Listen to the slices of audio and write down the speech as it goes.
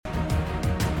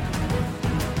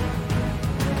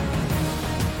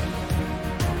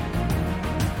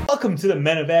Welcome to the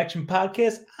Men of Action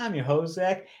podcast. I'm your host,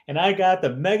 Zach, and I got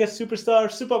the mega superstar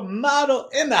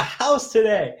supermodel in the house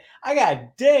today. I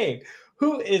got Dave,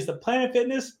 who is the Planet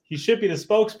Fitness. He should be the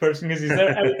spokesperson because he's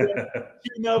there every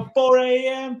day, 4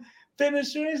 a.m.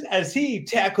 fitness journeys as he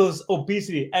tackles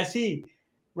obesity, as he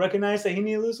recognized that he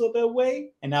needed to lose a little bit of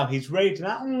weight, and now he's ready to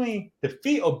not only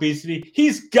defeat obesity,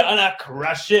 he's gonna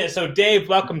crush it. So, Dave,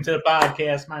 welcome to the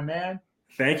podcast, my man.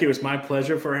 Thank you. It's my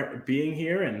pleasure for being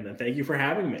here, and thank you for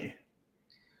having me.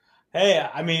 Hey,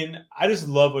 I just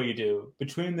love what you do.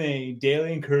 Between the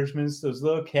daily encouragements, those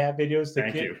little cat videos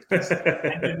that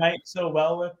end the night so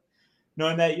well with,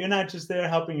 knowing that you're not just there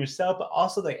helping yourself, but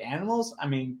also the animals.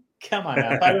 Come on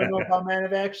now. If I don't know about Man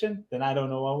of Action, then I don't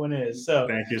know what one is. So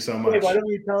thank you so much. Dave, why don't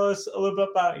you tell us a little bit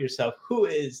about yourself? Who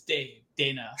is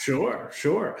Danna?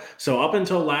 Sure. So up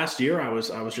until last year, I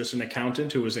was just an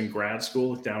accountant who was in grad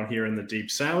school down here in the deep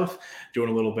South, doing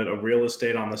a little bit of real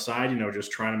estate on the side,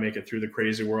 just trying to make it through the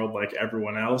crazy world like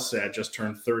everyone else. I just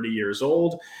turned 30 years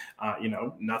old,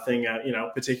 nothing,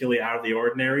 particularly out of the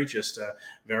ordinary, just a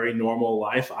very normal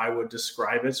life. I would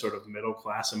describe it sort of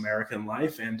middle-class American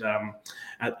life. And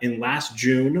in last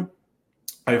June,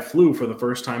 I flew for the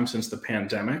first time since the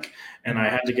pandemic, and I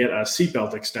had to get a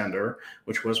seatbelt extender,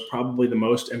 which was probably the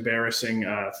most embarrassing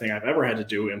thing I've ever had to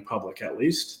do in public, at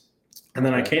least. And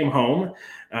then I came home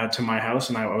to my house,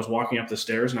 and I was walking up the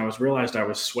stairs, and I realized I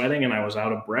was sweating and I was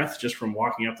out of breath just from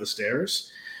walking up the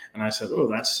stairs. And I said, "Oh,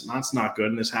 that's not good."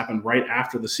 And this happened right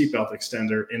after the seatbelt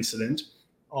extender incident.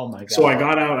 Oh my God. So I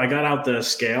got out the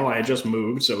scale. I had just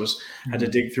moved, so had to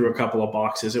dig through a couple of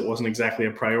boxes. It wasn't exactly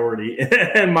a priority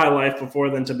in my life before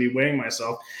then to be weighing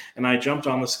myself. And I jumped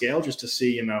on the scale just to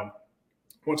see,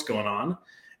 what's going on.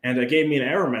 And it gave me an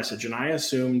error message. And I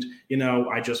assumed,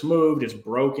 I just moved. It's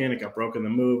broken. It got broken the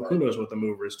move. Who knows what the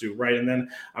movers do, right? And then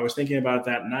I was thinking about it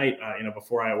that night,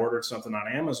 before I ordered something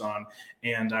on Amazon.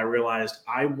 And I realized,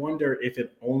 I wonder if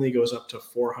it only goes up to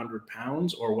 400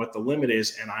 pounds or what the limit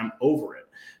is. And I'm over it.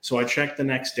 So I checked the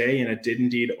next day, and it did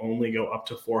indeed only go up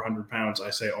to 400 pounds.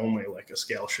 I say only, like a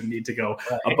scale should need to go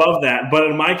above that. But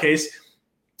in my case,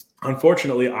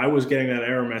 unfortunately, I was getting that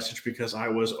error message because I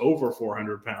was over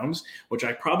 400 pounds, which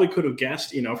I probably could have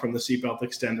guessed, from the seatbelt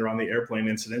extender on the airplane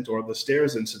incident or the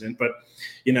stairs incident. But,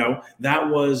 that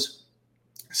was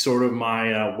sort of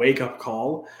my wake-up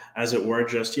call, as it were,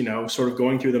 just, sort of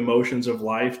going through the motions of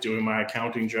life, doing my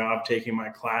accounting job, taking my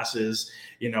classes.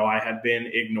 I had been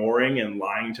ignoring and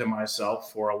lying to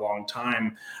myself for a long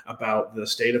time about the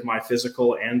state of my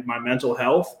physical and my mental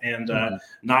health, and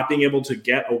not being able to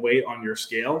get a weight on your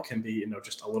scale can be,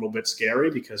 just a little bit scary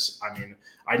because,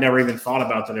 I never even thought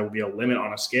about that there would be a limit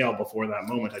on a scale before that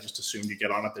moment. I just assumed you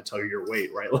get on it, they tell you your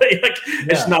weight, right?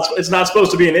 It's not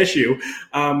supposed to be an issue.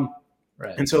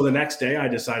 Right. And so the next day I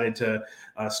decided to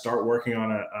start working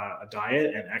on a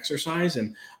diet and exercise.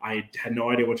 And I had no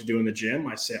idea what to do in the gym.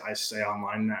 I say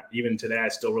online that even today, I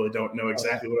still really don't know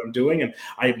exactly what I'm doing. And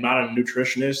I'm not a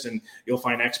nutritionist, and you'll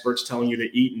find experts telling you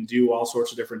to eat and do all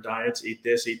sorts of different diets, eat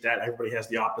this, eat that. Everybody has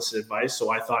the opposite advice. So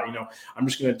I thought, I'm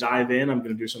just going to dive in. I'm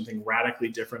going to do something radically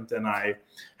different than I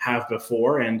have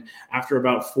before. And after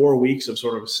about 4 weeks of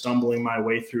sort of stumbling my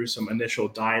way through some initial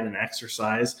diet and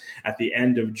exercise at the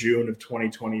end of June of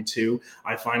 2022,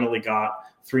 I finally got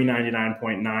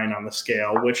 399.9 on the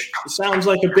scale, which sounds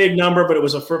like a big number, but it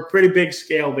was a pretty big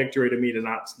scale victory to me to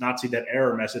not see that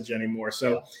error message anymore.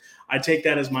 So I take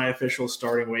that as my official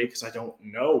starting weight because I don't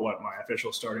know what my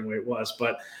official starting weight was,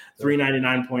 but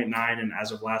 399.9. And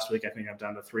as of last week, I think I'm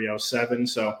down to 307.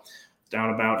 So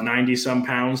down about 90 some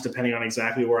pounds, depending on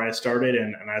exactly where I started.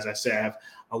 And as I say, I have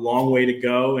a long way to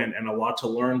go and a lot to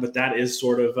learn, but that is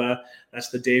sort of, that's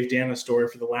the Dave Danna story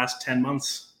for the last 10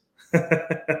 months.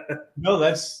 No,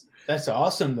 that's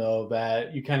awesome though,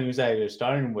 that you kind of use that as your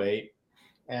starting weight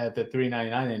at the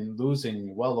 399 and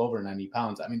losing well over 90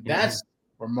 pounds. That's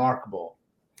remarkable.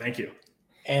 Thank you.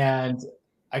 And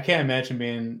I can't imagine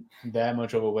being that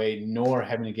much overweight nor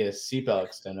having to get a seatbelt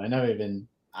extender.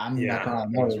 I'm not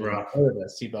going to heard of a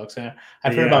seatbelt extender.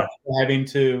 I've heard about people having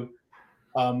to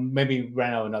maybe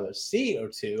rent out another seat or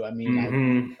two. I've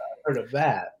heard of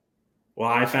that. Well,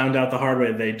 I found out the hard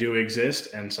way they do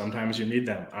exist, and sometimes you need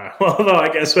them. Although I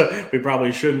guess we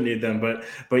probably shouldn't need them,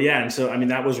 but yeah. And so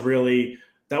that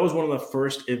was one of the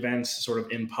first events sort of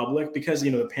in public because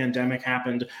the pandemic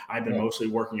happened. I've been mostly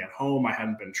working at home. I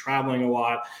hadn't been traveling a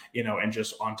lot, and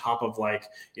just on top of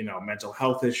mental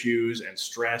health issues and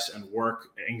stress and work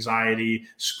anxiety,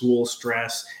 school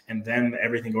stress, and then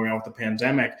everything going on with the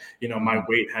pandemic.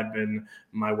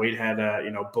 My weight had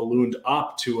ballooned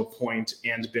up to a point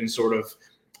and been sort of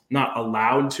not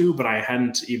allowed to, but I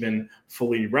hadn't even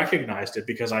fully recognized it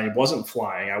because I wasn't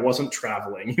flying. I wasn't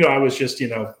traveling. I was just,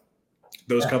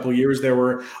 those couple of years, there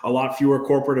were a lot fewer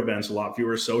corporate events, a lot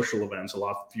fewer social events, a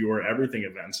lot fewer everything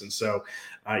events. And so,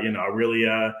 I really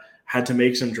had to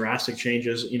make some drastic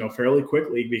changes, fairly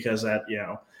quickly, because at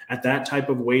that type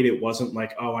of weight, it wasn't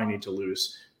like, oh, I need to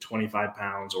lose 25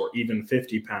 pounds or even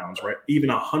 50 pounds, right? Even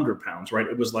 100 pounds, right?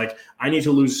 It was like, I need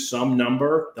to lose some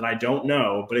number that I don't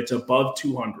know, but it's above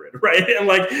 200, right? And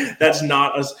like, that's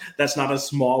not a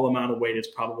small amount of weight. It's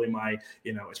probably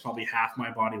it's probably half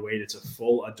my body weight. It's a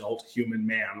full adult human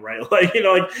man, right? Like,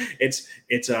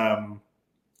 it's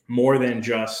more than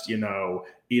just,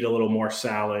 eat a little more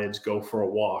salads, go for a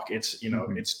walk. It's,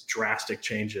 it's drastic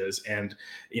changes. And,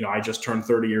 I just turned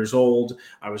 30 years old.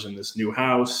 I was in this new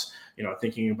house,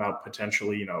 thinking about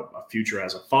potentially, a future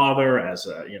as a father, as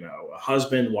a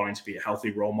husband, wanting to be a healthy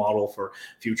role model for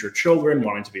future children,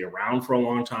 wanting to be around for a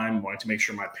long time, wanting to make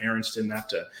sure my parents didn't have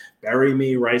to bury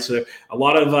me. Right. So a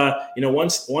lot of,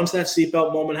 once that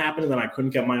seatbelt moment happened, then I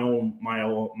couldn't get my own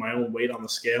weight on the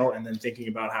scale. And then thinking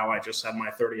about how I just had my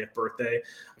 30th birthday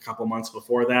a couple months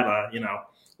before that, a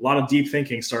lot of deep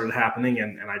thinking started happening,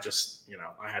 and I just,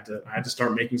 I had to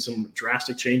start making some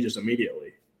drastic changes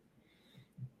immediately.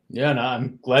 Yeah, no,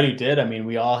 I'm glad you did. I mean,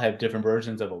 we all have different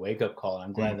versions of a wake-up call.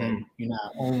 I'm glad that you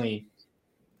not only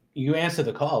you answered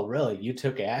the call, really, you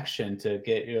took action to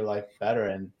get your life better.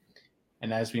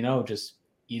 And as we know, just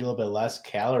eat a little bit less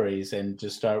calories and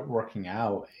just start working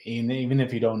out. Even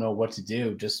if you don't know what to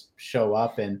do, just show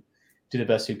up and do the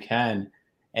best you can.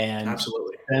 And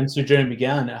Absolutely. since your journey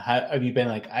began, have you been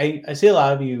like, I see a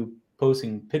lot of you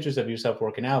posting pictures of yourself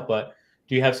working out, but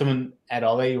do you have someone at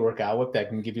all that you work out with that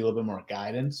can give you a little bit more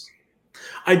guidance?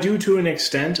 I do, to an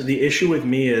extent. The issue with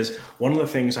me is, one of the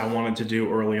things I wanted to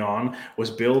do early on was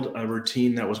build a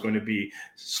routine that was going to be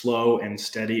slow and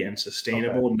steady and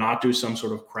sustainable, not do some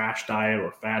sort of crash diet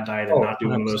or fad diet, and not do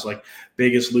one of those like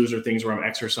Biggest Loser things where I'm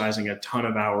exercising a ton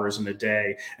of hours in a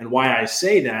day. And why I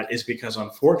say that is because,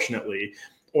 unfortunately,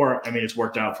 or I mean, it's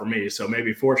worked out for me, so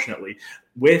maybe fortunately,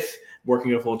 with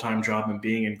working a full-time job and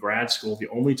being in grad school, the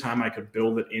only time I could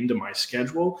build it into my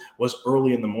schedule was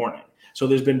early in the morning. So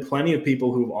there's been plenty of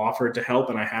people who've offered to help,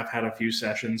 and I have had a few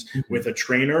sessions with a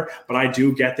trainer, but I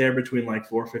do get there between like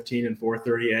 4:15 and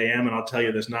 4:30 a.m. And I'll tell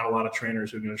you, there's not a lot of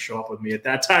trainers who are going to show up with me at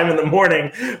that time in the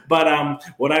morning. But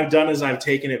what I've done is I've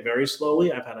taken it very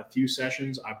slowly. I've had a few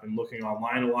sessions. I've been looking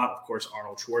online a lot. Of course,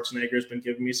 Arnold Schwarzenegger has been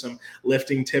giving me some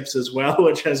lifting tips as well,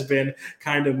 which has been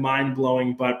kind of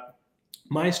mind-blowing. But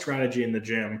my strategy in the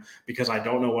gym, because I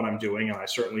don't know what I'm doing, and I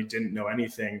certainly didn't know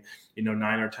anything,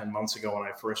 9 or 10 months ago when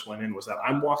I first went in, was that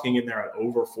I'm walking in there at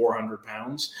over 400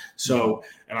 pounds. So,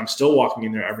 and I'm still walking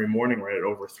in there every morning right at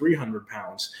over 300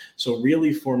 pounds. So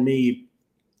really, for me,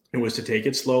 it was to take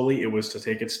it slowly. It was to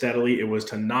take it steadily. It was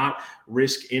to not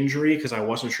risk injury, because I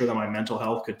wasn't sure that my mental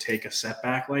health could take a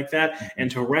setback like that.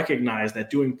 And to recognize that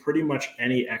doing pretty much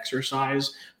any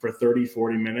exercise for 30,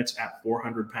 40 minutes at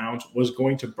 400 pounds was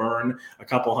going to burn a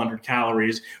couple hundred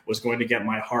calories, was going to get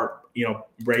my heart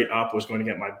rate up, was going to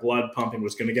get my blood pumping,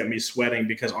 was going to get me sweating.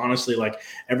 Because honestly, like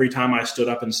every time I stood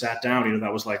up and sat down,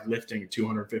 that was like lifting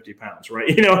 250 pounds, right?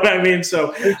 You know what I mean?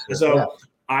 So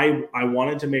I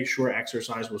wanted to make sure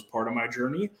exercise was part of my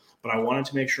journey, but I wanted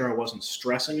to make sure I wasn't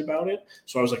stressing about it.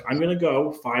 So I was like, I'm going to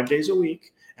go 5 days a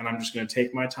week, and I'm just going to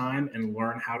take my time and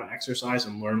learn how to exercise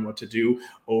and learn what to do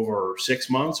over 6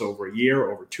 months, over a year,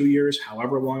 over 2 years,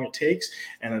 however long it takes.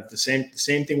 And the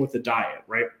same thing with the diet,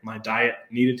 right? My diet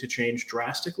needed to change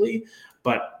drastically,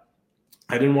 but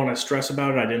I didn't want to stress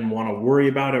about it. I didn't want to worry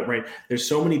about it, right? There's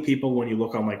so many people, when you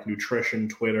look on like nutrition,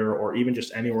 Twitter, or even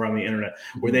just anywhere on the internet,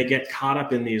 where they get caught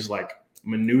up in these like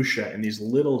minutia and these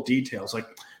little details. Like,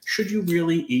 should you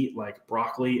really eat like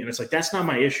broccoli? And it's like, that's not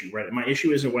my issue, right? My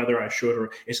issue isn't whether I should,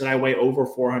 or it's that I weigh over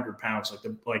 400 pounds.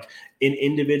 Like in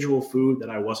individual food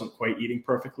that I wasn't quite eating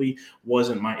perfectly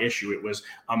wasn't my issue. It was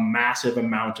a massive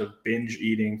amount of binge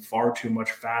eating, far too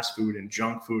much fast food and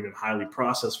junk food and highly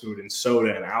processed food and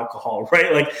soda and alcohol,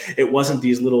 right? Like, it wasn't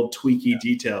these little tweaky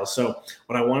details. So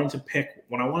what I wanted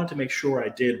to make sure I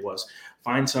did was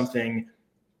find something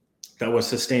that was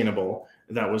sustainable,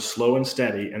 that was slow and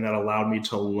steady, and that allowed me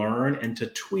to learn and to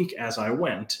tweak as I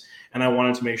went. And I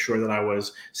wanted to make sure that I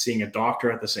was seeing a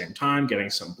doctor at the same time, getting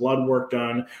some blood work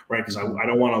done, right? Because I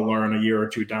don't want to learn a year or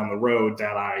two down the road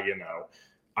that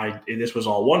this was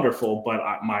all wonderful, but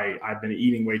I've been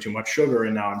eating way too much sugar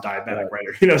and now I'm diabetic,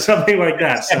 right? Or something like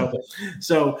that.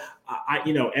 So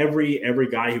every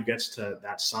guy who gets to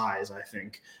that size, I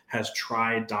think, has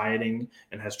tried dieting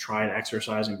and has tried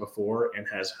exercising before and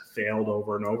has failed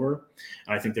over and over.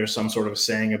 And I think there's some sort of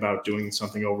saying about doing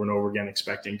something over and over again,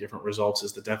 expecting different results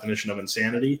is the definition of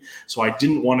insanity. So I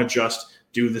didn't want to just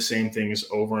do the same things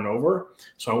over and over.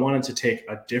 So I wanted to take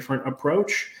a different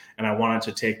approach, and I wanted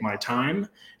to take my time.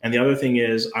 And the other thing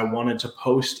is I wanted to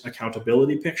post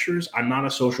accountability pictures. I'm not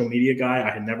a social media guy.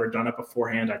 I had never done it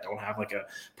beforehand. I don't have like a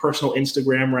personal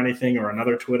Instagram or anything or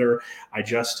another Twitter. I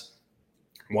just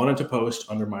wanted to post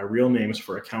under my real names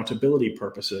for accountability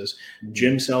purposes,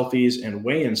 gym selfies and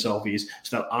weigh-in selfies,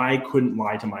 so that I couldn't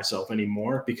lie to myself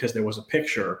anymore, because there was a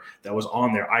picture that was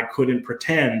on there. I couldn't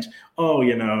pretend, oh,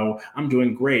 I'm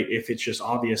doing great, if it's just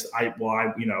obvious. I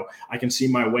can see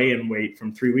my weigh-in weight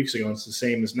from 3 weeks ago and it's the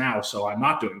same as now, so I'm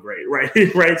not doing great, right?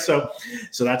 Right. So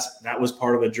that was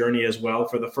part of the journey as well.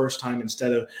 For the first time,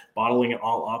 instead of bottling it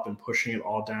all up and pushing it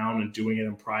all down and doing it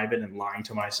in private and lying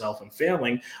to myself and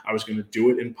failing, I was going to do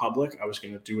it in public. I was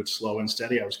going to do it slow and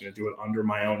steady. I was going to do it under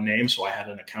my own name. So I had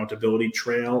an accountability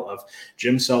trail of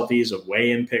gym selfies, of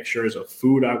weigh-in pictures, of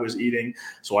food I was eating,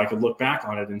 so I could look back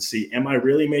on it and see, am I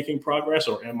really making progress,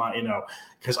 or am I,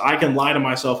 because I can lie to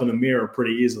myself in the mirror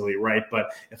pretty easily, right?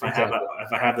 But if I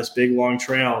have this big long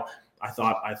trail, I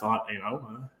thought,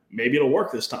 maybe it'll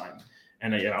work this time.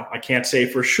 And I can't say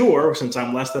for sure since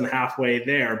I'm less than halfway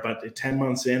there, but 10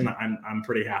 months in, I'm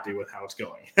pretty happy with how it's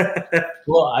going.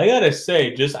 Well, I gotta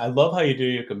say, I love how you do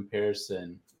your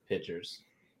comparison pictures.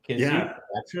 Because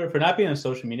for not being a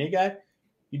social media guy,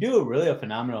 you do a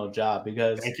phenomenal job.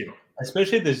 Because thank you.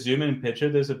 Especially the zoom in picture,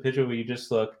 there's a picture where you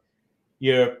just look,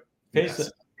 your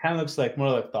face kind of looks like more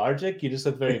lethargic. You just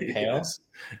look very pale. Yes.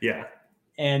 Yeah.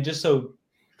 And just so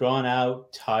drawn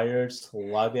out, tired,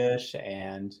 sluggish,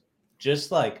 and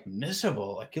just like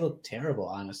miserable. Like you look terrible,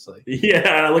 honestly.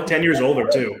 Yeah, I look 10 years older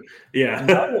too.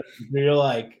 Yeah. You're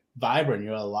like vibrant,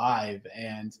 you're alive,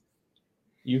 and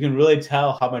you can really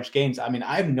tell how much gains. I mean,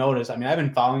 I've noticed, I've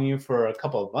been following you for a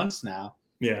couple of months now.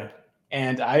 Yeah.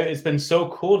 And it's been so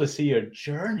cool to see your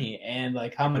journey and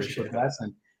like how much you progress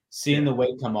and seeing the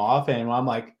weight come off. And I'm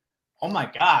like, oh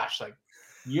my gosh, like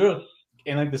you're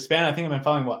in like the span, I think I've been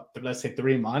following let's say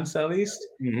 3 months at least.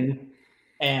 Mm-hmm.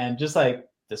 And just like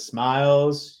the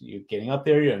smiles, you're getting up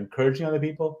there, you're encouraging other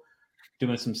people,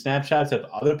 doing some snapshots of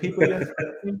other people you're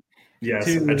encouraging. Yes,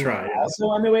 I try. Also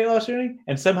on the weight loss journey.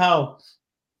 And somehow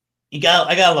I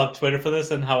gotta love Twitter for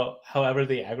this and however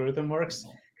the algorithm works.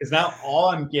 Because now all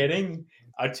I'm getting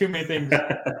are two main things: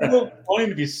 people wanting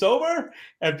to be sober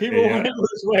and people wanting to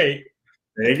lose weight.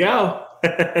 There you go.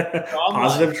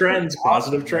 Positive trends.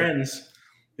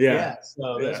 Yeah.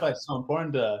 So that's why it's so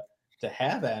important to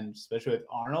have that, and especially with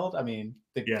Arnold. I mean,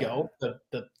 the GOAT,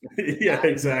 the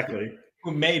exactly.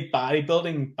 Who made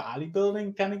bodybuilding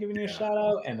kind of giving you a shout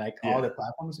out, and like all the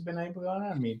platforms have been able to go on.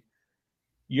 I mean,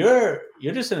 you're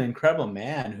just an incredible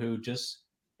man who just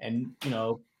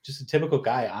a typical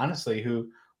guy, honestly, who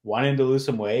wanted to lose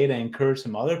some weight and encourage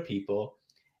some other people.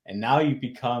 And now you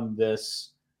become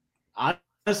this,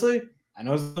 honestly, I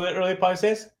know it's a little bit early to say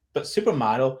this, but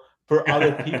supermodel for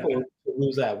other people to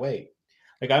lose that weight.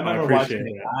 Like I remember watching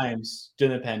the Times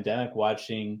during the pandemic,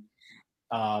 watching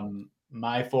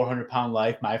My 400-Pound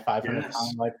Life, My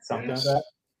 500-Pound Life, something like that.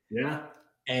 Yeah.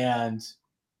 And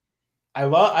I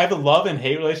have a love and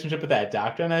hate relationship with that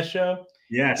doctor on that show.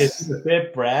 Yes. He's a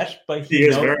bit brash, but he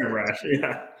is very brash.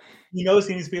 Yeah. He knows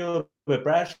he needs to be a little bit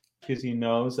brash because he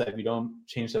knows that if you don't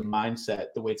change the mindset,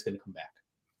 the weight's going to come back.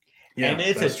 Yeah, and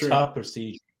it's a tough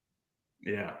procedure.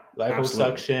 Yeah.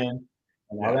 Liposuction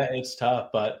and all that, it's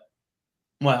tough. But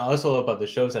what I also love about the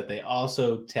show is that they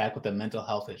also tackle the mental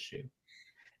health issue.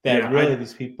 That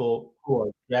these people who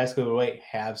are drastically overweight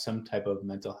have some type of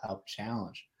mental health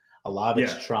challenge. A lot of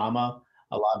it's trauma,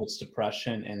 a lot of it's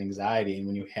depression and anxiety. And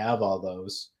when you have all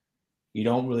those, you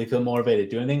don't really feel motivated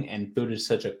to do anything. And food is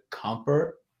such a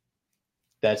comfort.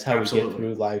 That's how we get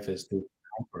through life, is through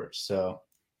comfort. So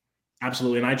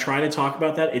absolutely. And I try to talk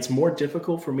about that. It's more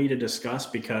difficult for me to discuss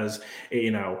because,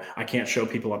 I can't show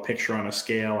people a picture on a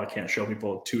scale. I can't show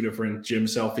people 2 different gym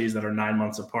selfies that are 9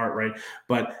 months apart, right?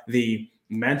 But the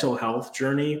mental health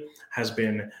journey has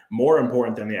been more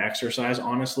important than the exercise,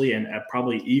 honestly, and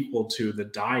probably equal to the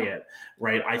diet,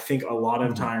 right? I think a lot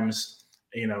of times,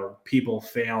 people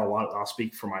fail a lot. I'll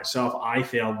speak for myself. I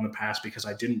failed in the past because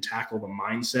I didn't tackle the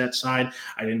mindset side.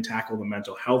 I didn't tackle the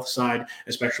mental health side.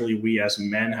 Especially we as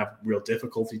men have real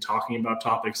difficulty talking about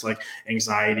topics like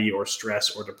anxiety or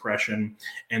stress or depression.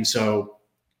 And so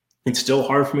it's still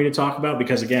hard for me to talk about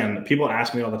because, again, people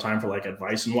ask me all the time for like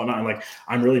advice and whatnot. And like,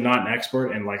 I'm really not an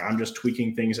expert, and like, I'm just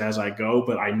tweaking things as I go.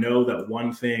 But I know that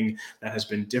one thing that has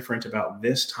been different about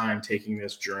this time taking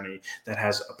this journey that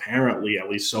has apparently, at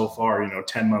least so far,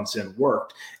 10 months in,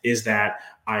 worked, is that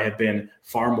I have been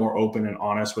far more open and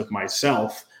honest with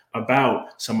myself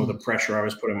about some of the pressure I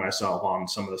was putting myself on,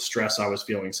 some of the stress I was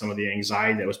feeling, some of the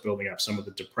anxiety that was building up, some of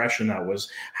the depression that was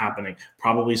happening,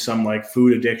 probably some like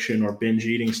food addiction or binge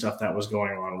eating stuff that was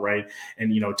going on, right?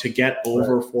 And, to get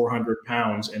over 400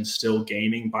 pounds and still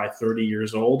gaining by 30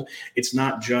 years old, it's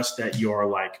not just that you're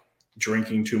like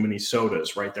drinking too many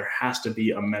sodas, right? There has to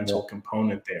be a mental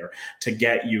component there to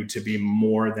get you to be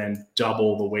more than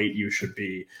double the weight you should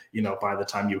be, by the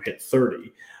time you hit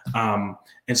 30.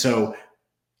 And so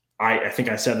I think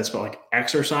I said this, but like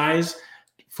exercise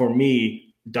for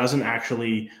me doesn't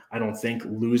actually, I don't think,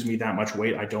 lose me that much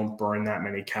weight. I don't burn that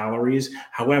many calories.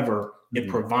 However, it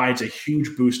provides a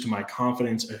huge boost to my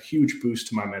confidence, a huge boost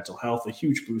to my mental health, a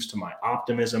huge boost to my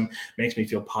optimism, makes me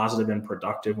feel positive and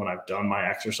productive when I've done my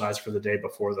exercise for the day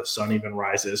before the sun even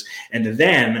rises. And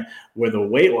then where the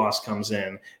weight loss comes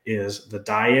in is the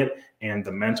diet and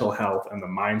the mental health and the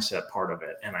mindset part of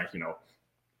it. And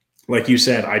like you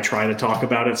said, I try to talk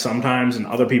about it sometimes, and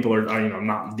other people are, I'm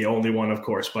not the only one, of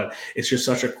course, but it's just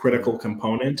such a critical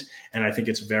component. And I think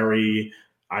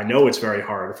I know it's very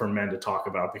hard for men to talk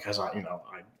about because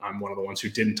I'm one of the ones who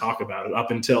didn't talk about it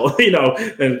up until,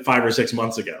 5 or 6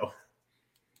 months ago.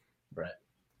 Right.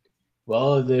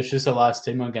 Well, there's just a lot of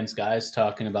stigma against guys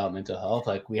talking about mental health.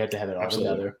 Like, we have to have it all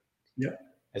together. Yeah.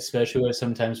 Especially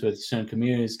sometimes with certain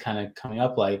communities kind of coming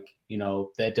up like,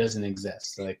 that doesn't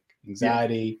exist. Like,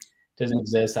 anxiety doesn't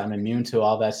exist. I'm immune to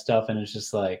all that stuff. And it's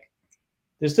just like,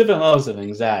 there's different levels of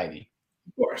anxiety.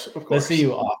 Of course. Let's see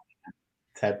you off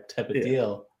type of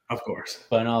deal. Of course.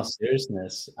 But in all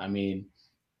seriousness, I mean,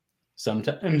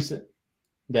 sometimes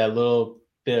that little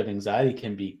bit of anxiety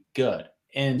can be good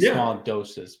in small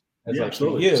doses. Yeah,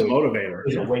 absolutely. It's a motivator.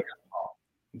 It's a wake-up call.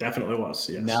 Definitely was,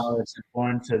 yes. Now it's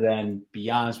important to then be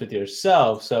honest with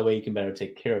yourself so that way you can better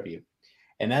take care of you.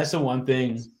 And that's the one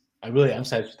thing I really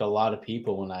emphasize with a lot of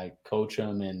people when I coach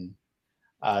them and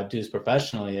do this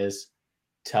professionally is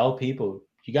tell people,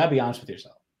 you got to be honest with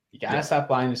yourself. You got to stop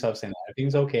lying to yourself saying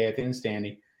everything's okay, everything's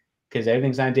dandy, because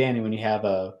everything's not dandy when you have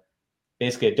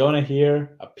basically a donut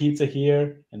here, a pizza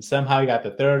here, and somehow you got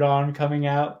the third arm coming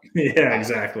out. Yeah,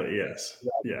 exactly. Yes.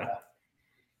 Yeah.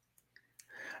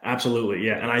 Absolutely.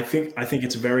 Yeah. And I think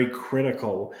it's very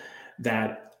critical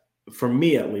that, for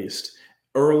me at least,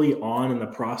 early on in the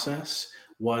process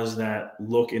was that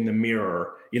look in the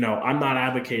mirror. I'm not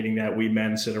advocating that we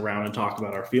men sit around and talk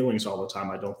about our feelings all the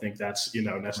time. I don't think that's,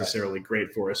 necessarily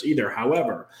great for us either.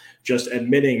 However, just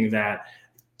admitting that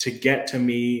to get to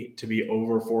me to be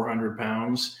over 400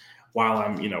 pounds while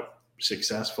I'm,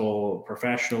 successful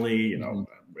professionally, in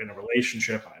a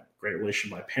relationship, I have a great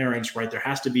relationship with my parents, right? There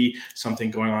has to be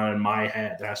something going on in my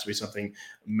head. There has to be something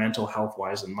mental health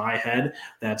wise in my head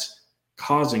that's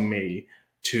causing me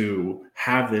to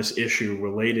have this issue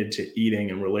related to eating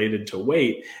and related to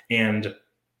weight. And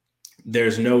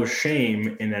there's no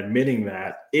shame in admitting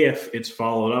that if it's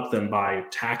followed up then by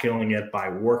tackling it, by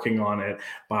working on it,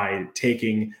 by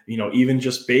taking, even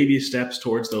just baby steps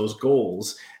towards those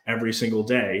goals every single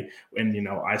day. And,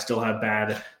 I still have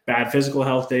bad physical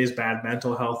health days, bad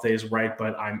mental health days, right?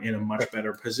 But I'm in a much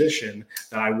better position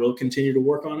that I will continue to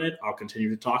work on it. I'll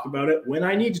continue to talk about it when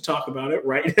I need to talk about it,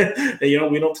 right? We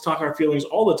don't have to talk our feelings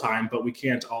all the time, but we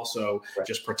can't also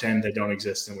just pretend they don't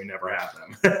exist and we never have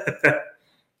them.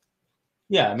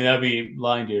 Yeah, I mean, that'd be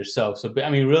lying to yourself. So, I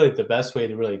mean, really, the best way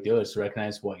to really do it is to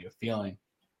recognize what you're feeling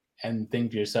and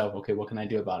think to yourself, okay, what can I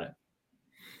do about it?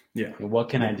 Yeah. And what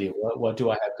can I do? What do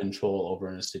I have control over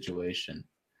in a situation?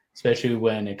 Especially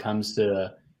when it comes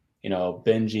to,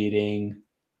 binge eating,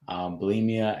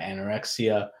 bulimia,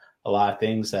 anorexia, a lot of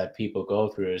things that people go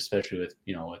through, especially with,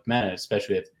 with men,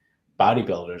 especially with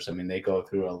bodybuilders. I mean, they go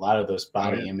through a lot of those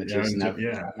body images.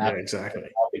 Exactly.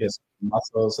 Because of the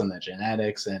muscles and the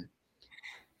genetics and,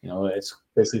 it's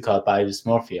basically called body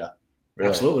dysmorphia. Really,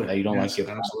 absolutely. That you don't like your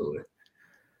body. Absolutely.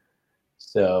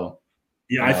 So,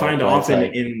 yeah, I find often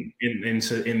in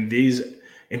these,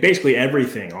 in basically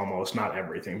everything, almost not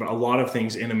everything, but a lot of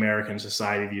things in American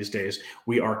society these days,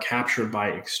 we are captured by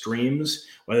extremes,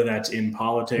 whether that's in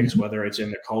politics, whether it's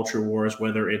in the culture wars,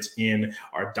 whether it's in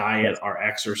our diet, our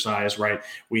exercise, right?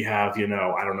 We have, I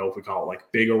don't know if we call it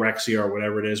like bigorexia or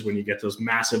whatever it is when you get those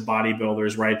massive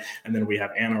bodybuilders, right? And then we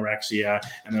have anorexia.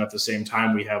 And then at the same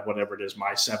time, we have whatever it is,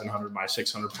 my 700, my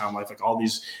 600 pound life, like all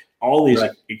these all these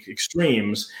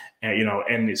extremes, and, you know,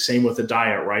 and same with the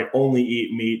diet, right? Only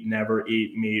eat meat, never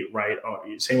eat meat, right?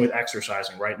 Same with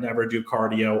exercising, right? Never do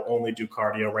cardio, only do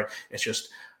cardio, right? It's just,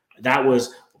 that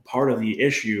was part of the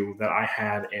issue that I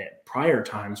had at prior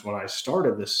times when I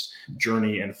started this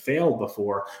journey and failed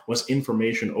before, was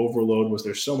information overload. Was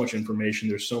there's so much information,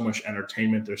 there's so much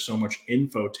entertainment, there's so much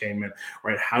infotainment,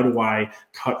 right? How do I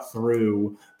cut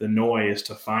through the noise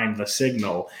to find the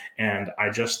signal? And I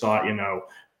just thought, you know,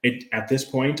 at this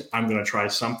point, I'm going to try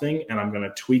something and I'm going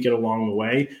to tweak it along the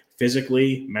way,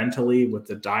 physically, mentally, with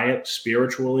the diet,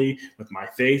 spiritually, with my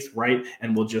faith, right?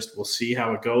 And we'll see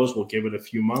how it goes. We'll give it a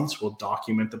few months. We'll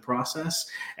document the process.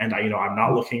 And you know, I'm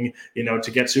not looking, you know, to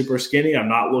get super skinny. I'm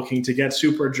not looking to get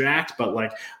super jacked, but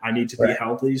like, I need to be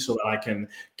healthy so that I can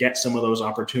get some of those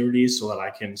opportunities, so that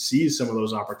I can seize some of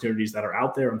those opportunities that are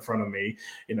out there in front of me,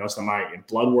 you know, so my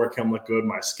blood work can look good,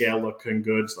 my scale looking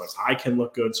good, so that I can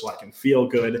look good, so I can feel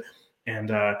good. And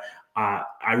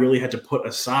I really had to put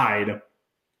aside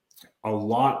a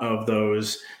lot of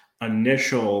those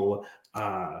initial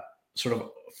sort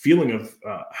of feeling of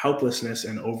helplessness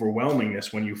and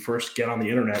overwhelmingness when you first get on the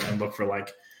internet and look for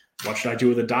like, what should I do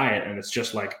with a diet? And it's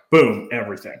just like, boom,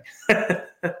 everything.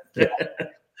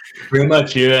 Pretty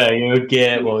much, you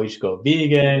get, well, you should go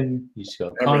vegan, you should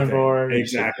go carnivore.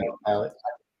 Exactly.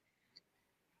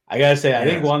 I gotta say, I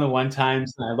think one of the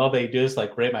times, and I love that you do this,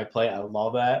 like Rate My Plate. I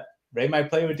love that. Rate My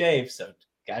Plate with Dave. So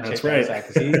gotta check that out,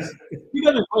 because he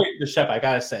does a great the chef. I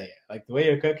gotta say, like the way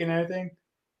you're cooking and everything,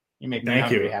 you make me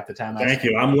hungry half the time. Thank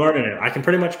you. I'm learning it. I can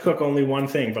pretty much cook only one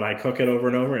thing, but I cook it over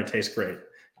and over, and it tastes great.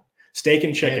 Steak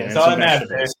and chicken and some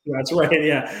vegetables. That's right.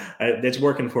 Yeah, it's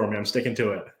working for me. I'm sticking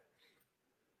to it.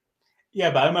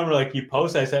 Yeah, but I remember like you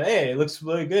posted, I said, hey, it looks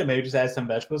really good. Maybe just add some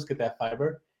vegetables, get that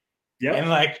fiber. Yeah. And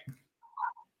like,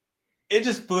 it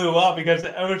just blew up because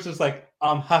it was just like,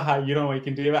 haha, you don't know what you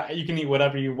can do. You can eat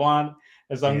whatever you want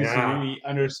as long as you eat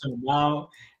under a certain amount.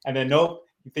 And then, nope,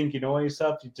 you think you know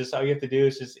yourself. You just, all you have to do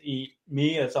is just eat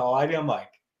meat. That's all I do. I'm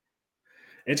like,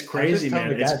 it's crazy,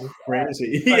 man. It's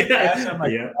crazy. Like,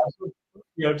 you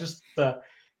know, just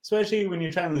especially when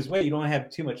you're trying to lose weight, you don't have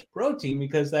too much protein,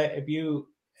 because that if you,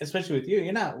 especially with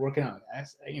you're not working out,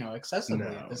 you know, excessively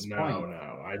at this point.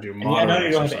 No, I do. I know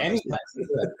you don't have any classes.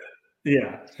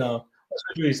 Yeah. So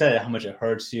especially when you said how much it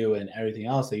hurts you and everything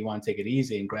else, that you want to take it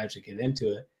easy and gradually get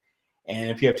into it.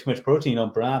 And if you have too much protein, you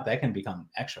don't burn out, that can become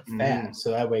extra fat. So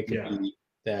that way it can be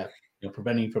that, you know,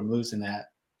 preventing you from losing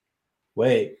that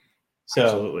weight. So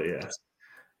absolutely, yes.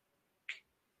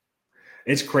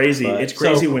 It's crazy. It's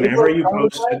crazy whenever you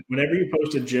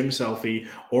post a gym selfie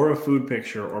or a food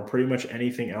picture or pretty much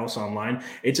anything else online.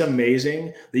 It's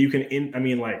amazing that you can. I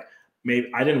mean, like, maybe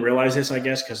I didn't realize this, I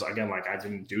guess, because again, like, I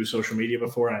didn't do social media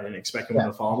before and I didn't expect them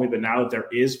to follow me. But now that there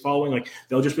is following, like,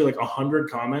 there'll just be like 100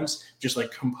 comments, just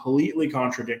like completely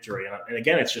contradictory. And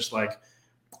again, it's just like,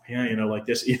 yeah, you know, like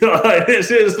this, you know, this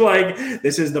is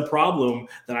the problem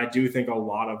that I do think a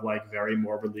lot of like very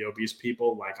morbidly obese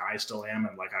people, like I still am,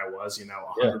 and like I was, you know,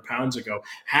 100 pounds ago,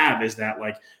 have, is that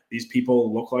like these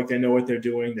people look like they know what they're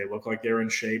doing. They look like they're in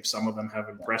shape. Some of them have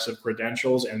impressive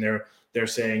credentials, and they're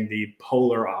saying the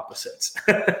polar opposites.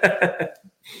 Well,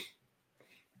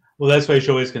 that's why you should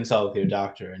always consult with your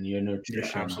doctor and your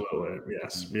nutrition. Yeah, absolutely.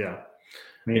 Yes. Yeah.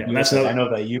 I know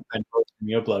that you've been posting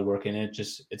your blood work, and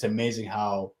it's amazing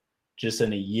how just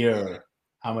in a year,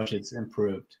 how much it's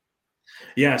improved.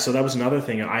 Yeah, so that was another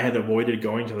thing. I had avoided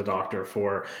going to the doctor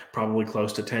for probably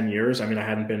close to 10 years. I mean, I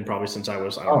hadn't been probably since I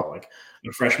was, I don't know, like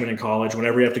a freshman in college,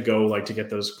 whenever you have to go like to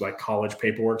get those like college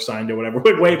paperwork signed or whatever,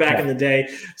 way back in the day.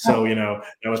 So, you know,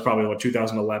 that was probably what,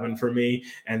 2011 for me.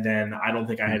 And then I don't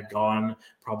think I had gone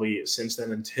probably since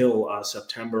then until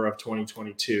September of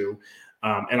 2022.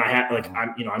 And I had like,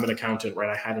 I'm an accountant, right?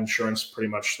 I had insurance pretty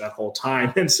much that whole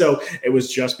time. And so it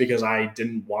was just because I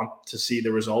didn't want to see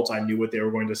the results. I knew what they were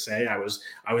going to say. I was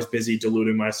busy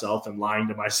deluding myself and lying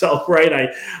to myself. Right.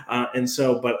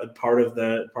 But part of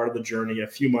the journey a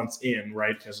few months in,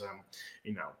 right. Because,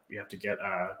 you know, you have to get,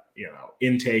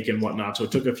 intake and whatnot. So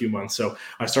it took a few months. So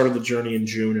I started the journey in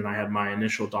June, and I had my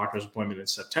initial doctor's appointment in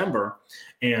September.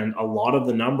 And a lot of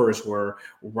the numbers were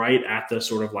right at the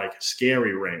sort of like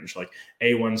scary range. Like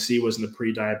A1C was in the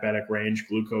pre-diabetic range,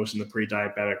 glucose in the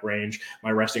pre-diabetic range.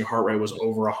 My resting heart rate was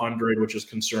over 100, which is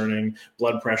concerning.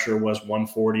 Blood pressure was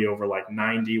 140 over like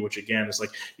 90, which again is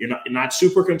like, you're not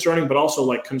super concerning, but also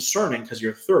like concerning because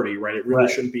you're 30, right? It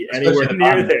really shouldn't be anywhere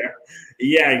near there.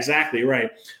 Yeah, exactly. Right.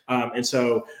 And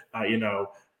so,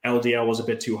 LDL was a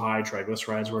bit too high.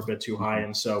 Triglycerides were a bit too high.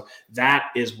 And so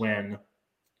that is when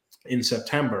in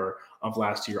September of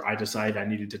last year, I decided I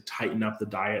needed to tighten up the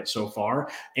diet so far.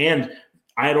 And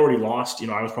I had already lost,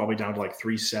 I was probably down to like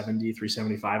 370,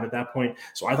 375 at that point.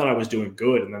 So I thought I was doing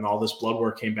good. And then all this blood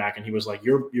work came back and he was like,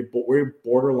 we're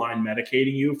borderline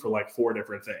medicating you for like 4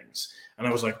 different things. And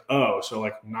I was like, oh, so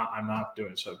like I'm not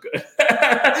doing so good.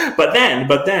 but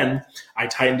then I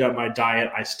tightened up my diet.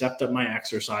 I stepped up my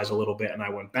exercise a little bit and I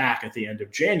went back at the end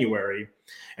of January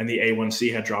and the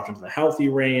A1C had dropped into the healthy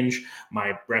range.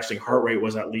 My resting heart rate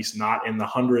was at least not in the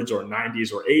hundreds or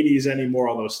 90s or 80s anymore,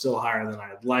 although still higher than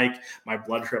I'd like. My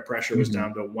blood pressure was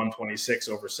down to 126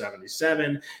 over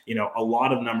 77. A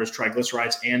lot of numbers,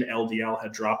 triglycerides and LDL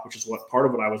had dropped, which is part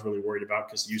of what I was really worried about,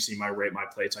 because you see my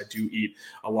plates. I do eat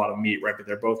a lot of meat, right? But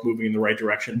they're both moving in the right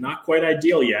direction. Not quite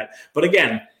ideal yet. But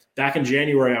again, back in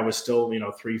January, I was still,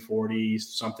 340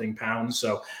 something pounds.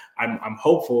 So I'm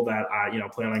hopeful that I,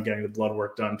 plan on getting the blood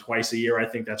work done twice a year. I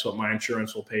think that's what my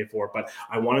insurance will pay for. But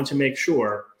I wanted to make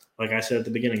sure, like I said at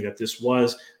the beginning, that this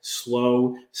was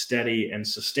slow, steady, and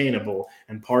sustainable.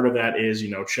 And part of that is,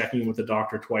 checking with the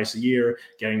doctor twice a year,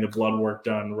 getting the blood work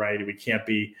done right. We can't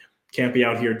be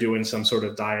out here doing some sort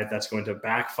of diet that's going to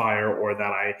backfire or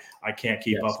that I can't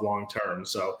keep up long term.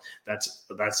 So that's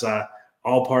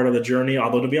all part of the journey.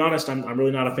 Although, to be honest, I'm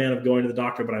really not a fan of going to the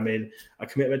doctor, but I made a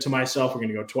commitment to myself. We're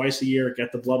going to go twice a year,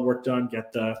 get the blood work done,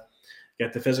 get the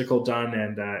physical done,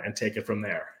 and take it from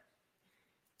there.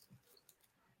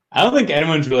 I don't think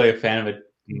anyone's really a fan of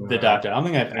the doctor. I don't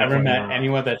think I've ever met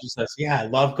anyone that just says, yeah, I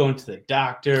love going to the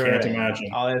doctor. Can't imagine.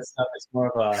 All that stuff. It's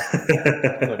more of a,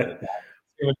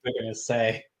 see what they're going to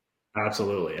say.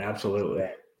 Absolutely.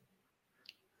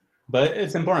 But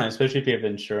it's important, especially if you have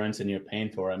insurance and you're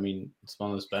paying for it. I mean, it's one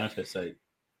of those benefits that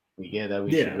we get that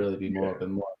we should really be more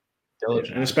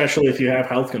diligent. And especially if you have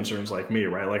health concerns like me,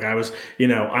 right? Like I was,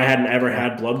 I hadn't ever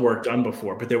had blood work done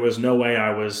before, but there was no way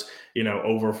I was,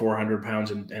 over 400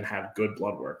 pounds and had good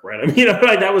blood work, right? I mean,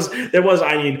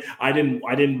 I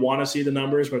didn't want to see the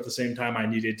numbers, but at the same time, I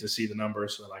needed to see the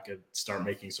numbers so that I could start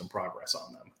making some progress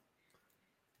on them.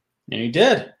 And you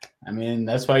did. I mean,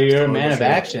 that's why you're a man of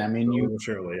action. I mean,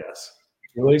 surely, yes.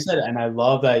 You always said it, and I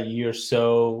love that you're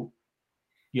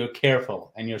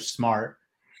careful and you're smart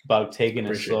about taking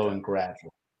it slow and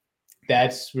gradual.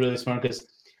 That's really smart, because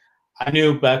I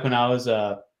knew back when I was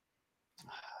in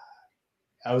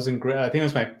I think it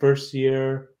was my first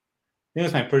year. I think it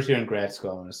was my first year in grad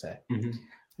school, I want to say. Mm-hmm.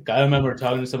 I remember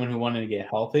talking to someone who wanted to get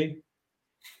healthy.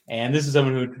 And this is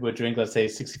someone who would drink, let's say,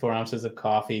 64 ounces of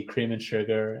coffee, cream and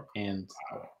sugar, and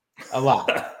a lot.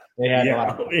 They had a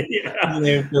lot.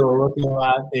 They were working a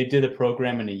lot. They did the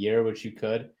program in a year, which you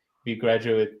could. If you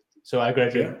graduate. So I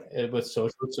graduated with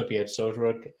social work. So if you had social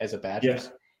work as a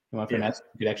bachelor's, you went from that,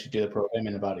 you could actually do the program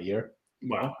in about a year.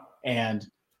 Wow. And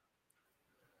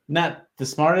not the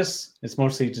smartest. It's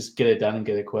mostly just get it done and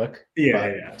get it quick.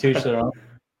 To each their own.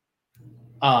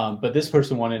 But this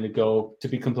person wanted to go to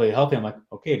be completely healthy. I'm like,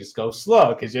 okay, just go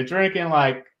slow, because you're drinking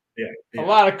like a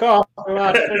lot of coffee, a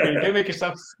lot of sugar. You can make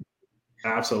yourself sick.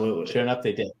 Absolutely. Sure enough,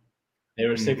 they did. They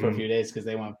were sick for a few days because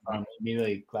they went from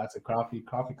immediately glass of coffee,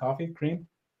 cream.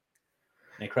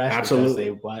 They crashed because they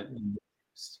went.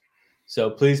 So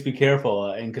please be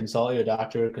careful and consult your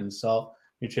doctor, consult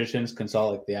nutritionists,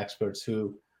 consult like the experts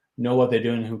who know what they're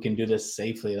doing, who can do this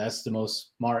safely. That's the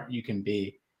most smart you can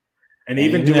be. And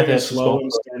even doing a slow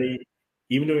and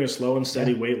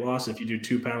steady weight loss, if you do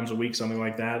 2 pounds a week, something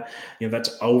like that,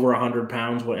 that's over 100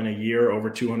 pounds in a year, over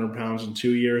 200 pounds in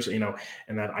 2 years, and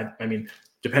that, I mean,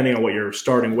 depending on what your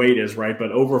starting weight is, right?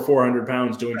 But over 400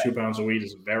 pounds doing 2 pounds a week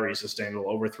is very sustainable.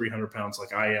 Over 300 pounds,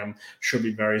 like I am, should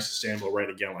be very sustainable, right?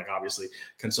 Again, like obviously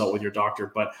consult with your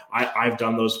doctor. But I've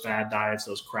done those fad diets,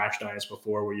 those crash diets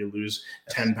before, where you lose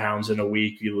 10 pounds in a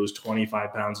week, you lose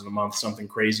 25 pounds in a month, something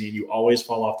crazy, and you always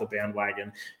fall off the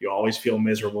bandwagon. You always feel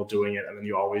miserable doing it, and then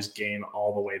you always gain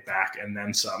all the way back and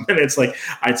then some. And it's like,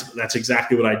 that's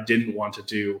exactly what I didn't want to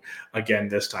do again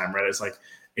this time, right? It's like,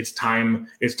 it's time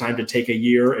to take a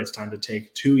year. It's time to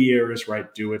take 2 years,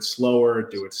 right? Do it slower,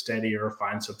 do it steadier,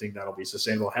 find something that'll be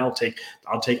sustainable.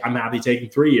 I'm happy taking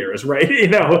 3 years, right?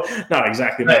 Not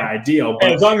exactly my ideal,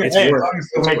 but as long as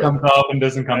the weight comes up and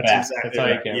doesn't come back. Exactly that's all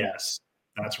right. you care. Yes,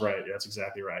 that's right. That's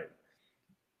exactly right.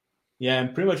 Yeah,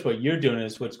 and pretty much what you're doing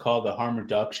is what's called the harm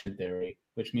reduction theory,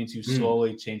 which means you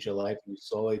slowly change your life, you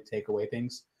slowly take away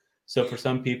things. So for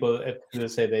some people, if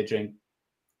let's say they drink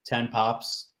 10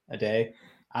 pops a day,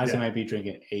 I might be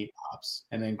drinking 8 pops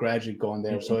and then gradually going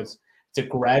there. So it's a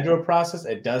gradual process.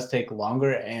 It does take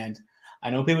longer. And I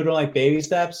know people don't like baby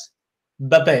steps,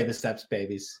 but baby steps,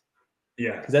 babies.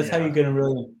 Yeah. Because that's how you're going to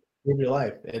really live your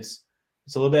life. It's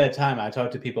a little bit of time. I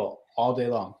talk to people all day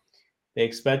long. They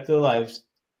expect their lives.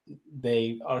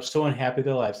 They are so unhappy with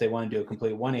their lives. They want to do a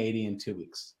complete 180 in 2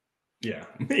 weeks. Yeah.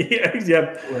 Yeah.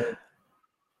 Right.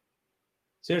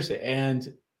 Seriously.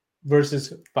 And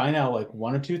versus find out like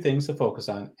one or two things to focus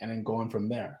on and then going from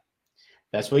there.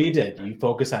 That's what you did. You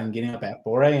focus on getting up at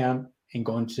 4 a.m. and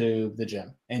going to the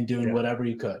gym and doing Yeah. whatever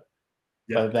you could.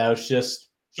 Yeah. But that was just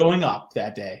showing up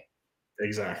that day.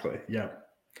 Exactly. Yeah.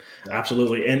 Yeah.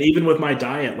 Absolutely. And even with my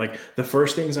diet, like the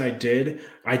first things I did,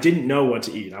 I didn't know what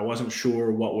to eat. I wasn't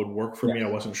sure what would work for me. I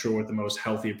Yes. wasn't sure what the most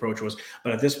healthy approach was.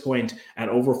 But at this point, at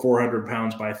over 400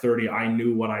 pounds by 30, I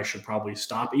knew what I should probably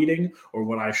stop eating or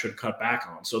what I should cut back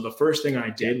on. So the first thing I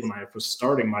did when Yes. I was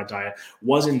starting my diet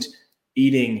wasn't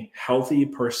eating healthy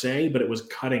per se, but it was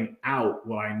cutting out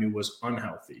what I knew was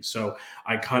unhealthy. So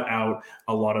I cut out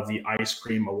a lot of the ice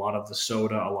cream, a lot of the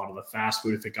soda, a lot of the fast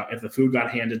food. If the food got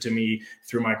handed to me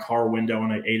through my car window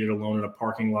and I ate it alone in a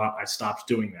parking lot, I stopped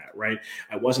doing that, right?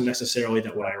 It wasn't necessarily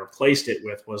that what I replaced it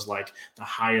with was like the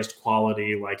highest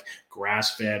quality, like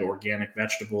grass-fed organic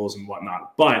vegetables and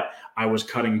whatnot. But I was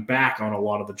cutting back on a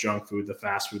lot of the junk food, the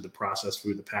fast food, the processed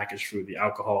food, the packaged food, the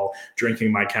alcohol,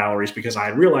 drinking my calories, because I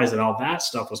realized that all that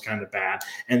stuff was kind of bad.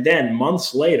 And then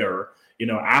months later,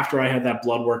 after I had that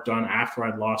blood work done, after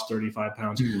I'd lost 35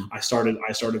 pounds, I started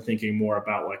thinking more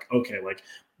about like, okay, like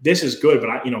this is good, but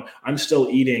I'm still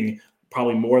eating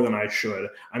probably more than I should.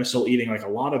 I'm still eating like a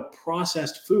lot of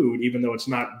processed food, even though it's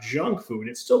not junk food.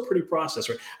 It's still pretty processed,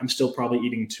 right? I'm still probably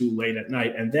eating too late at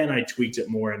night. And then I tweaked it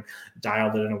more and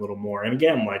dialed it in a little more. And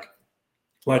again,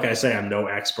 like I say, I'm no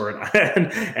expert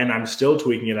and I'm still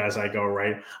tweaking it as I go,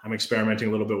 right? I'm experimenting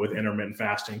a little bit with intermittent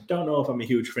fasting. Don't know if I'm a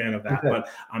huge fan of that, but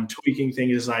I'm tweaking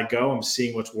things as I go. I'm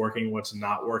seeing what's working, what's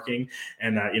not working.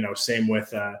 And, same with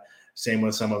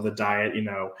some of the diet,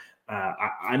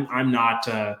 I'm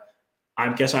not,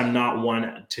 I guess I'm not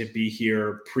one to be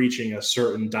here preaching a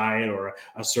certain diet or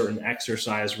a certain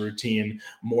exercise routine,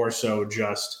 more so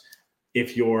just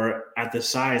if you're at the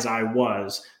size I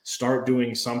was, start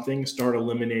doing something, start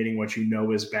eliminating what you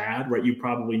know is bad, right? You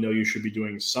probably know you should be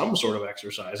doing some sort of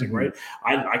exercising, right?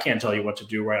 I can't tell you what to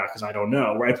do, right? Because I don't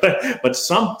know, right? But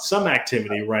some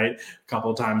activity, right? A couple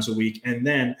of times a week. And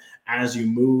then as you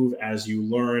move, as you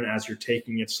learn, as you're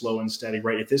taking it slow and steady,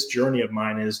 right? If this journey of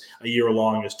mine is a year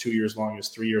long, is 2 years long, is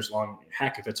 3 years long,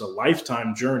 heck, if it's a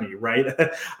lifetime journey, right?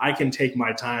 I can take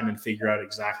my time and figure out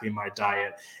exactly my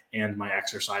diet and my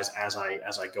exercise as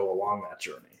I go along that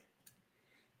journey.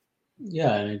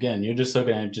 Yeah, and again, you're just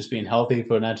looking at just being healthy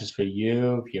for not just for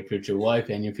you, your future wife,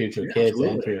 and your future Yeah, kids,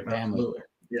 and absolutely, for your family. absolutely.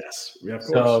 Yes, yeah, of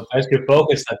So course. as your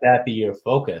focus, let that be your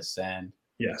focus. And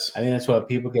Yes, I think that's what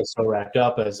people get so wrapped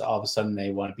up as all of a sudden they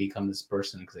want to become this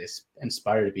person because they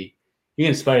inspire to be. You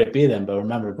can inspire to be them, but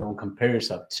remember, don't compare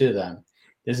yourself to them.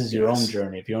 This is your own yes,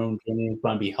 journey. If your own journey is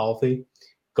going to be healthy,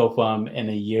 go from in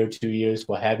a year, 2 years,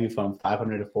 what have you, from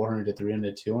 500 to 400 to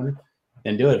 300 to 200,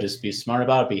 then do it. Just be smart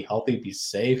about it, be healthy, be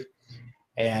safe,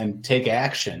 and take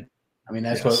action. I mean,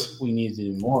 that's what yes, we need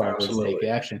to do more of is take absolutely.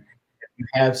 action. If you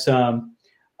have some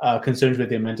concerns with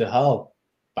your mental health,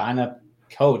 find a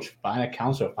coach, find a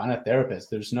counselor, find a therapist.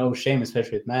 There's no shame,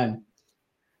 especially with men.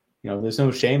 There's no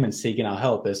shame in seeking out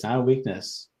help. It's not a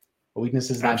weakness. A weakness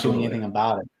is not doing Absolutely. anything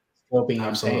about it. Still being in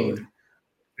Absolutely. pain.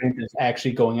 Strength is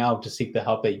actually going out to seek the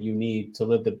help that you need to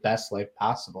live the best life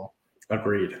possible.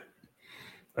 Agreed.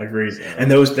 Agreed.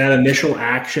 And So, that initial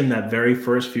action, that very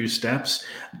first few steps,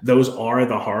 those are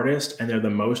the hardest and they're the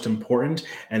most important.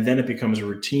 And then it becomes a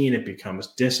routine. It becomes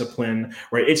discipline,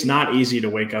 right? It's not easy to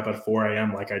wake up at 4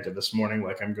 a.m. like I did this morning,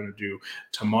 like I'm going to do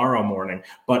tomorrow morning,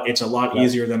 but it's a lot right.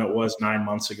 easier than it was 9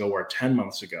 months ago or 10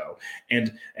 months ago.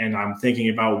 And I'm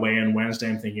thinking about weigh-in Wednesday.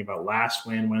 I'm thinking about last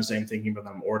weigh-in Wednesday. I'm thinking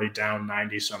about I'm already down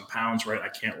 90 some pounds, right? I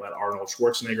can't let Arnold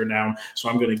Schwarzenegger down. So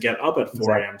I'm going to get up at 4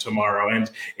 Exactly. a.m. tomorrow.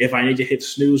 And if I need to hit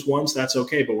snooze once, that's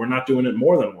okay, but we're not doing it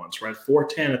more than once, right?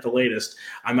 4:10 at the latest,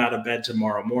 I'm out of bed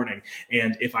tomorrow morning.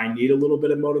 And if I need a little bit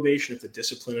of motivation, if the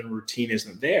discipline and routine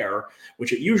isn't there,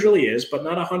 which it usually is, but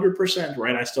not 100%,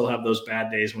 right? I still have those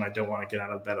bad days when I don't want to get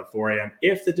out of bed at 4 a.m.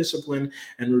 If the discipline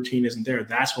and routine isn't there,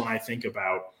 that's when I think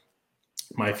about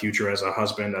my future as a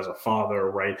husband, as a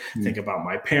father, right? Think about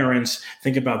my parents,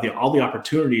 think about all the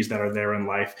opportunities that are there in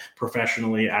life,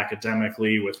 professionally,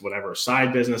 academically, with whatever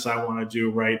side business I want to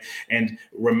do, right? And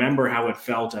remember how it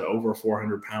felt at over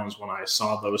 400 pounds when I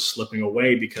saw those slipping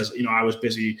away because, I was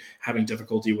busy having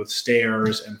difficulty with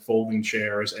stairs and folding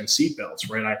chairs and seatbelts,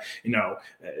 right?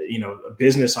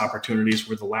 Business opportunities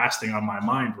were the last thing on my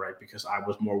mind, right? Because I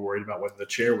was more worried about whether the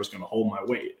chair was going to hold my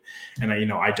weight. And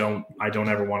I don't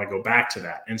ever want to go back to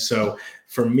that. And so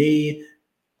for me,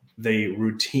 the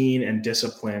routine and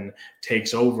discipline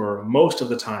takes over most of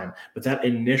the time. But that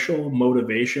initial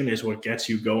motivation is what gets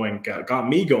you going, got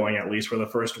me going, at least for the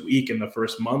first week and the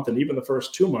first month and even the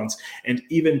first 2 months. And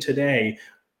even today,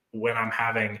 when I'm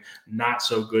having not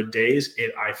so good days,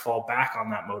 I fall back on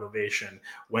that motivation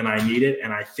when I need it.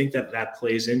 And I think that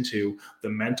plays into the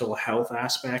mental health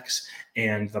aspects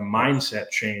and the mindset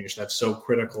change that's so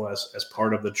critical as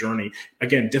part of the journey.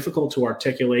 Again, difficult to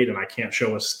articulate, and I can't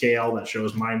show a scale that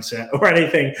shows mindset or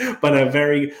anything, but a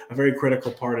very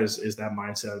critical part is that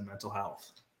mindset and mental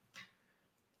health.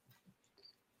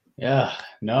 Yeah,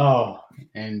 no.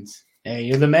 And hey,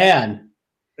 you're the man.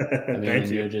 I mean, Thank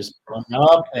you. You're just growing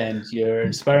up and you're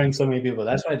inspiring so many people.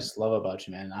 That's what I just love about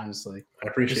you, man, honestly. I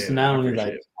appreciate just it. not I only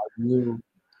appreciate like it. you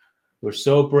were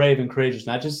so brave and courageous,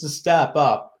 not just to step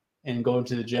up and go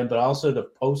into the gym, but also to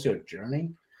post your journey.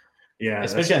 Yeah,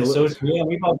 Especially on social media.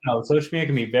 We both know social media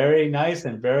can be very nice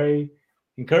and very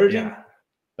encouraging. Yeah.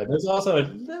 But there's also a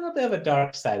little bit of a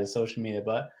dark side of social media.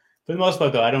 But for the most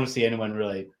part, though, I don't see anyone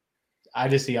really. I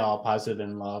just see all positive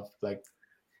and love, like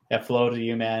that flow to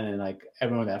you, man, and like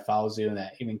everyone that follows you and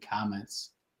that even comments.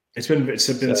 It's been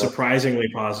surprisingly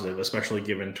positive, especially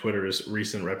given Twitter's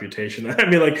recent reputation. I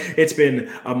mean, like, it's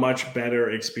been a much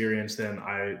better experience than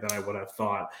I would have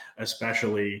thought,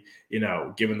 especially,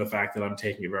 given the fact that I'm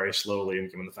taking it very slowly and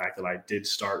given the fact that I did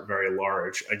start very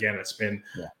large. Again, it's been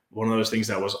one of those things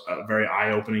that was very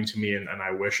eye-opening to me, and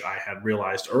I wish I had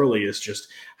realized early, is just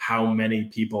how many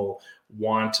people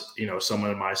want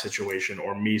someone in my situation,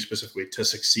 or me specifically, to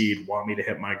succeed, want me to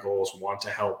hit my goals, want to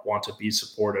help, want to be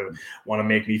supportive, want to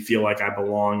make me feel like I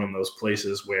belong in those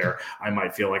places where I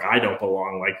might feel like I don't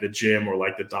belong, like the gym or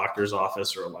like the doctor's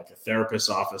office or like a therapist's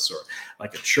office or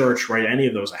like a church, right? Any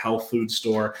of those, a health food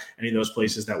store, any of those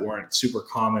places that weren't super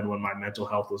common when my mental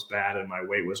health was bad and my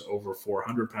weight was over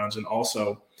 400 pounds. And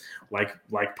also like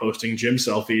posting gym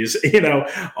selfies,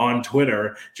 on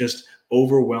Twitter, just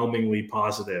overwhelmingly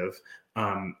positive.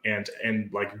 And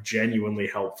like genuinely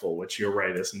helpful, which, you're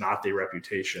right, is not the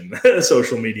reputation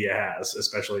social media has,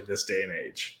 especially this day and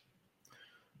age.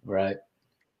 Right.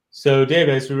 So,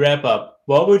 David, as we wrap up,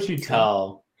 what would you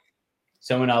tell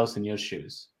someone else in your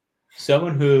shoes?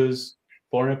 Someone who's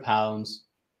 400 pounds,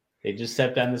 they just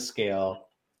stepped on the scale,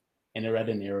 and they read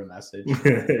an error message.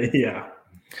 Yeah.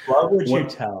 What would you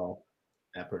tell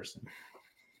that person?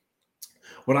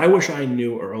 What I wish I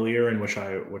knew earlier, and which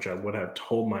I would have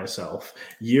told myself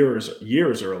years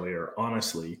earlier,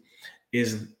 honestly,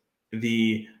 is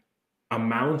the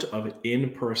amount of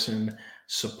in-person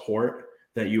support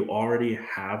that you already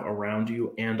have around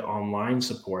you and online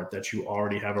support that you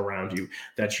already have around you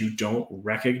that you don't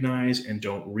recognize and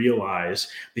don't realize,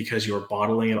 because you're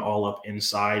bottling it all up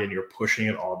inside and you're pushing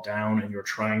it all down and you're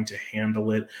trying to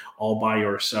handle it all by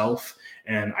yourself.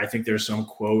 And I think there's some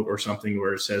quote or something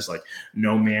where it says, like,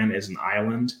 no man is an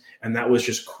island. And that was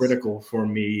just critical for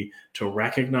me to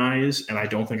recognize. And I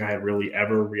don't think I had really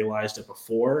ever realized it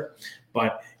before.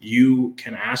 But you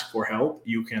can ask for help,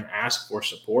 you can ask for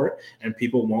support, and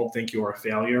people won't think you're a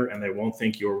failure, and they won't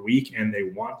think you're weak, and they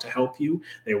want to help you.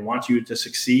 They want you to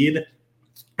succeed.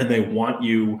 And they want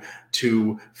you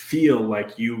to feel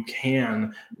like you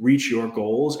can reach your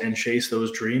goals and chase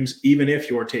those dreams, even if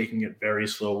you're taking it very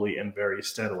slowly and very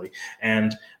steadily.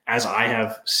 And as I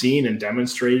have seen and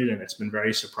demonstrated, and it's been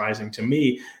very surprising to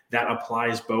me, that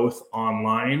applies both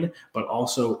online, but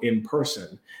also in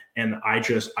person. And I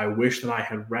wish that I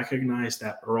had recognized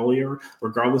that earlier,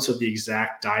 regardless of the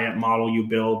exact diet model you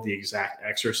build, the exact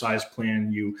exercise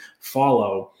plan you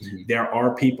follow. Mm-hmm. There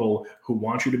are people who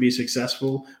want you to be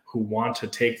successful, who want to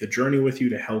take the journey with you,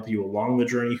 to help you along the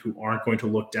journey, who aren't going to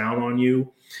look down on you.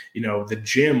 The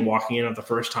gym, walking in at the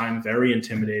first time, very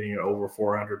intimidating at over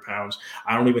 400 pounds.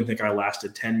 I don't even think I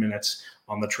lasted 10 minutes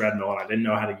on the treadmill, and I didn't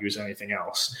know how to use anything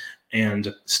else.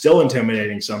 And still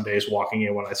intimidating some days walking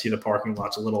in when I see the parking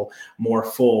lot's a little more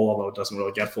full, although it doesn't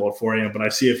really get full at 4 a.m., but I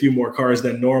see a few more cars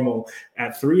than normal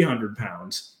at 300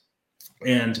 pounds.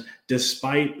 And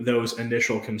despite those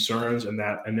initial concerns and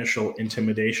that initial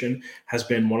intimidation, has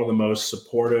been one of the most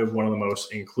supportive, one of the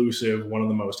most inclusive, one of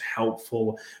the most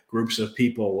helpful groups of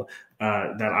people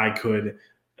that I could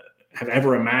have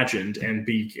ever imagined and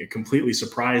be completely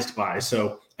surprised by.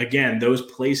 So again, those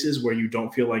places where you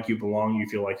don't feel like you belong, you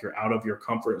feel like you're out of your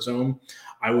comfort zone,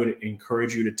 I would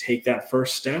encourage you to take that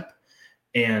first step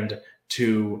and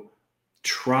to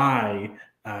try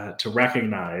to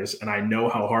recognize, and I know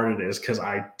how hard it is because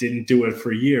I didn't do it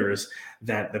for years,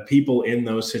 that the people in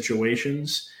those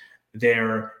situations, they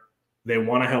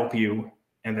want to help you,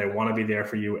 and they want to be there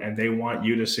for you, and they want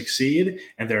you to succeed,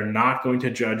 and they're not going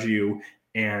to judge you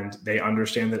and they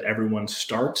understand that everyone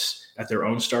starts at their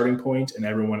own starting point and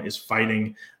everyone is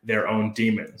fighting their own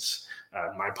demons.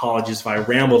 My apologies if I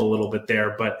rambled a little bit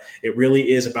there, but it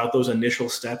really is about those initial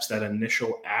steps, that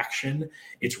initial action.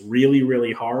 It's really,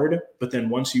 really hard. But then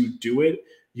once you do it,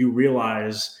 you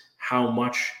realize how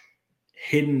much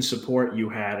hidden support you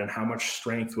had and how much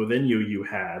strength within you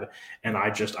had. And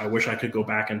I wish I could go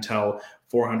back and tell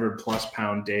 400 plus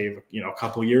pound Dave, a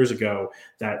couple years ago,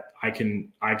 that I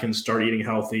can start eating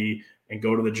healthy and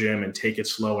go to the gym and take it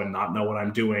slow and not know what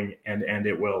I'm doing. And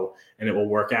it will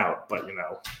work out. But,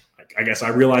 I guess I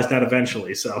realized that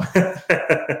eventually. So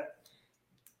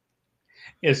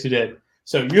Yes, you did.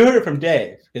 So you heard it from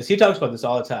Dave, because he talks about this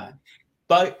all the time.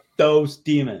 Fight those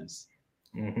demons.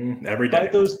 Every day.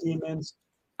 Fight those demons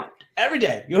every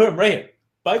day. You heard him right here.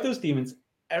 Fight those demons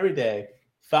every day.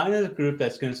 Find a group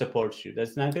that's going to support you,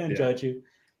 that's not going to judge you,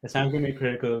 that's not going to be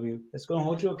critical of you, that's going to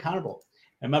hold you accountable.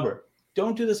 And remember,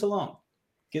 don't do this alone.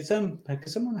 Get someone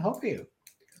to help you.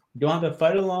 You don't have to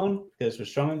fight alone, because we're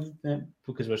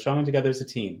stronger together as a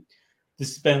team. This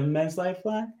has been Men's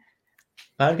Lifeline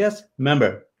podcast.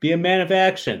 Remember, be a man of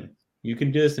action. You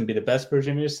can do this and be the best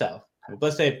version of yourself. Have a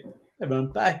blessed day, everyone.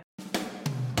 Bye.